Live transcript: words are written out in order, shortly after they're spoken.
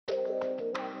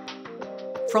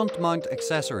Front mount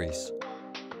accessories.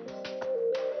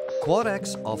 Quad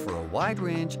X offer a wide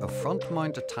range of front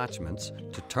mount attachments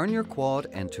to turn your quad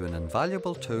into an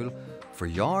invaluable tool for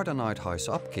yard and outhouse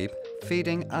upkeep,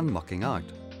 feeding and mucking out.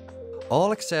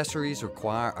 All accessories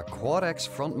require a Quad X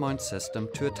front mount system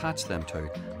to attach them to,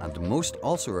 and most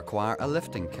also require a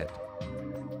lifting kit.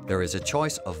 There is a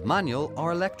choice of manual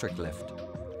or electric lift.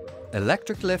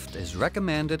 Electric lift is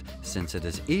recommended since it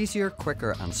is easier,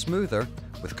 quicker and smoother,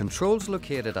 with controls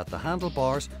located at the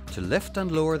handlebars to lift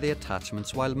and lower the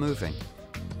attachments while moving.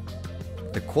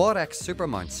 The Quad X Super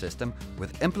Mount system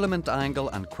with implement angle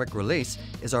and quick release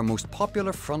is our most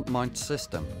popular front mount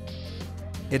system.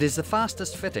 It is the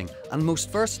fastest fitting and most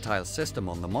versatile system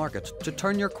on the market to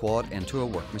turn your quad into a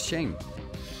work machine.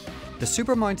 The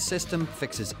Super Mount system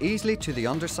fixes easily to the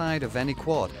underside of any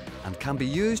quad and can be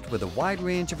used with a wide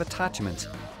range of attachments,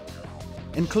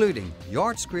 including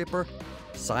yard scraper,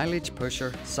 silage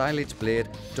pusher, silage blade,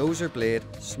 dozer blade,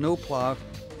 snow plough,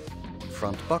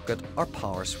 front bucket or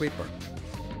power sweeper.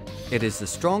 It is the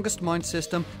strongest mount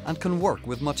system and can work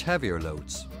with much heavier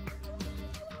loads.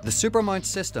 The Super Mount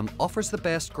system offers the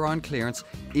best ground clearance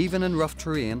even in rough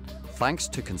terrain thanks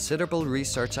to considerable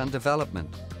research and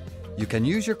development. You can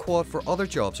use your quad for other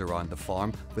jobs around the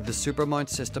farm with the Super Mount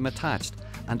system attached,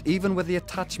 and even with the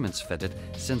attachments fitted,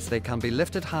 since they can be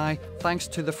lifted high thanks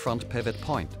to the front pivot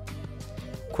point.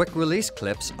 Quick release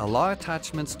clips allow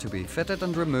attachments to be fitted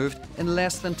and removed in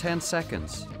less than 10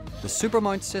 seconds. The Super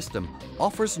Mount system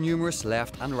offers numerous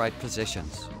left and right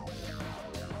positions.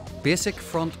 Basic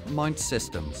front mount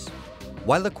systems.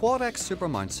 While the Quad X Super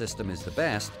Mount system is the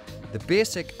best, the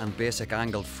basic and basic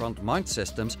angled front mount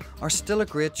systems are still a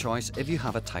great choice if you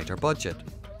have a tighter budget.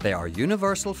 They are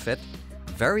universal fit,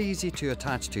 very easy to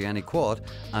attach to any quad,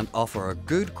 and offer a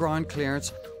good ground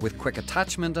clearance with quick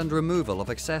attachment and removal of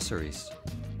accessories.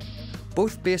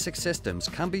 Both basic systems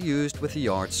can be used with the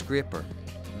yard scraper.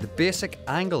 The basic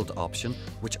angled option,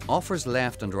 which offers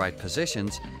left and right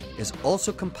positions, is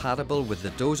also compatible with the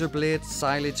dozer blade,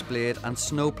 silage blade and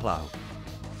snow plough.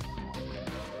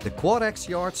 The Quad X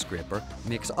yard scraper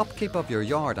makes upkeep of your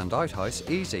yard and outhouse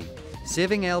easy,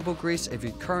 saving elbow grease if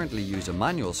you currently use a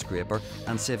manual scraper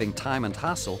and saving time and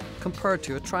hassle compared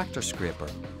to a tractor scraper.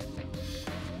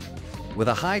 With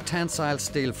a high tensile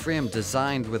steel frame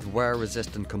designed with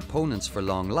wear-resistant components for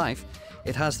long life,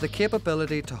 it has the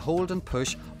capability to hold and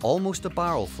push almost a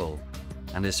barrel full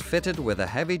and is fitted with a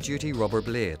heavy-duty rubber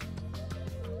blade.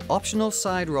 Optional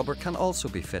side rubber can also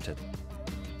be fitted.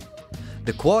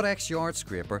 The Quad X yard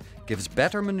scraper gives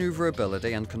better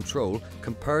manoeuvrability and control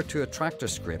compared to a tractor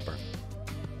scraper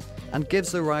and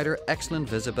gives the rider excellent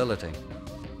visibility.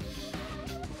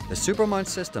 The Super Mount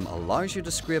system allows you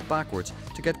to scrape backwards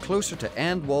to get closer to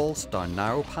end walls down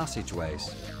narrow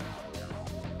passageways.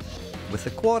 With the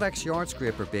Quad X yard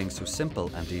scraper being so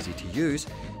simple and easy to use,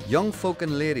 young folk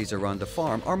and ladies around the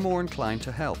farm are more inclined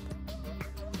to help.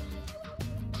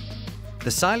 The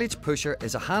silage pusher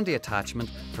is a handy attachment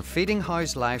for feeding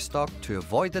housed livestock to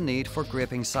avoid the need for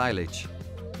graping silage.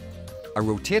 A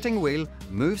rotating wheel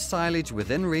moves silage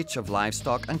within reach of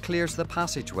livestock and clears the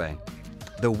passageway.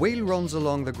 The wheel runs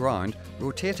along the ground,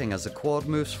 rotating as the quad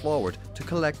moves forward to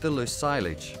collect the loose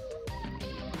silage.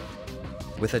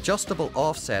 With adjustable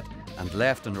offset and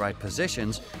left and right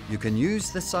positions, you can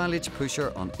use the silage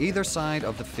pusher on either side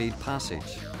of the feed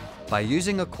passage. By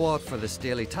using a quad for this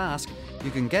daily task, you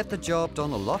can get the job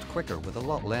done a lot quicker with a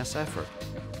lot less effort.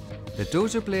 The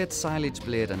dozer blade, silage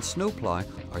blade and snow plough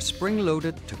are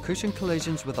spring-loaded to cushion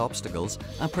collisions with obstacles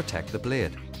and protect the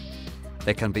blade.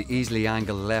 They can be easily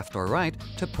angled left or right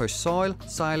to push soil,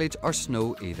 silage or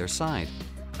snow either side.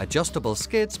 Adjustable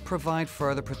skids provide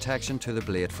further protection to the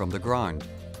blade from the ground.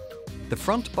 The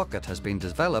front bucket has been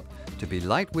developed to be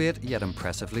lightweight yet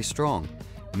impressively strong,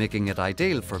 making it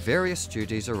ideal for various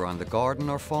duties around the garden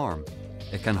or farm.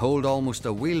 It can hold almost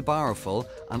a wheelbarrow full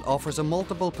and offers a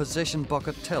multiple position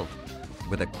bucket tilt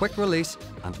with a quick release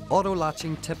and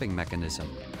auto-latching tipping mechanism.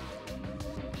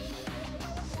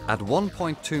 At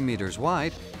 1.2 meters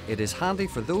wide, it is handy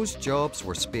for those jobs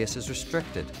where space is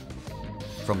restricted.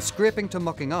 From scraping to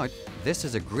mucking out, this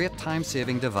is a great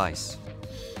time-saving device.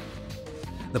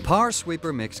 The power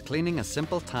sweeper makes cleaning a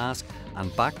simple task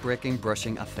and back-breaking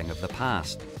brushing a thing of the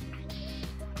past.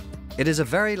 It is a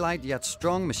very light yet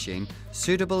strong machine,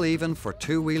 suitable even for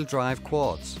two-wheel drive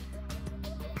quads.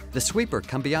 The sweeper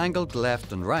can be angled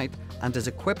left and right and is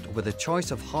equipped with a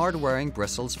choice of hard-wearing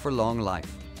bristles for long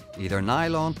life, either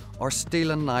nylon or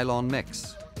steel and nylon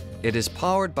mix. It is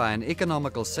powered by an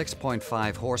economical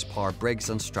 6.5 horsepower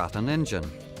Briggs & Stratton engine.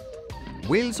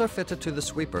 Wheels are fitted to the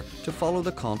sweeper to follow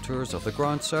the contours of the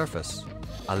ground surface.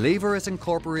 A lever is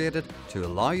incorporated to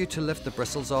allow you to lift the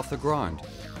bristles off the ground.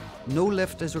 No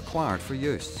lift is required for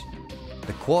use.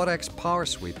 The Quad-X Power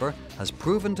Sweeper has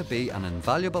proven to be an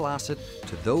invaluable asset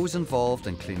to those involved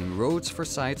in cleaning roads for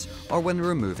sites or when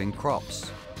removing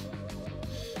crops.